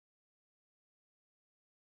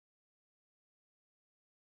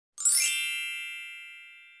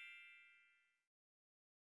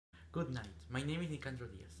Good night, my name is Nicandro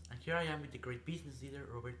Díaz, and here I am with the great business leader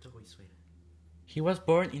Roberto Goizueta. He was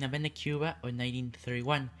born in Havana, Cuba in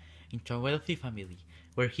 1931 into a wealthy family,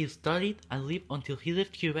 where he studied and lived until he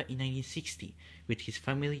left Cuba in 1960 with his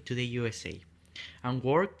family to the USA, and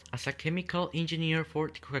worked as a chemical engineer for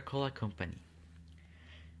the Coca-Cola company.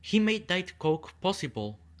 He made Diet Coke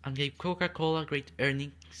possible and gave Coca-Cola great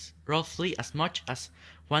earnings, roughly as much as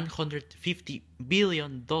 $150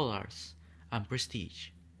 billion, and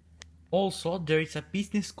prestige. Also, there is a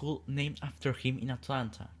business school named after him in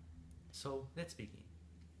Atlanta. So, let's begin.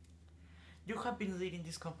 You have been leading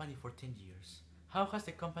this company for 10 years. How has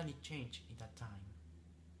the company changed in that time?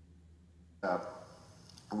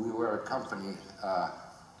 We were a company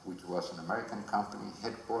which was an American company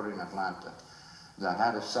headquartered in Atlanta that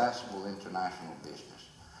had a sizable international business.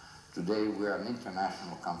 Today we are an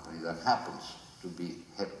international company that happens to be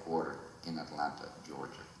headquartered in Atlanta,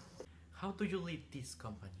 Georgia. How do you lead this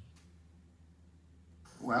company?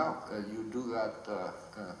 Well, you do that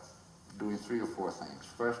doing 3 or 4 things.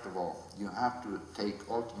 First of all, you have to take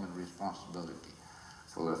ultimate responsibility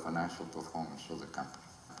for the financial performance of the company.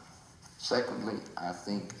 Secondly, I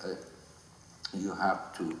think you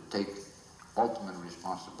have to take ultimate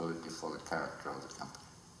responsibility for the character of the company.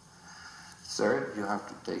 Third, you have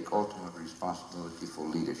to take ultimate responsibility for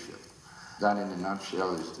leadership. That, in a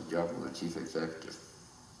nutshell, is the job of the chief executive.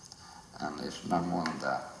 And it's not more than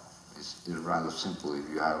that. It's rather simple if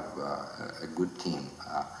you have a good team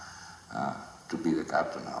to be the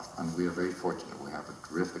captain of. And we are very fortunate. We have a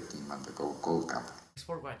terrific team at the Coca-Cola company. Thanks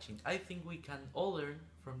for watching. I think we can all learn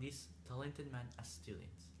from this talented man as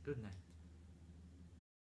students. Good night.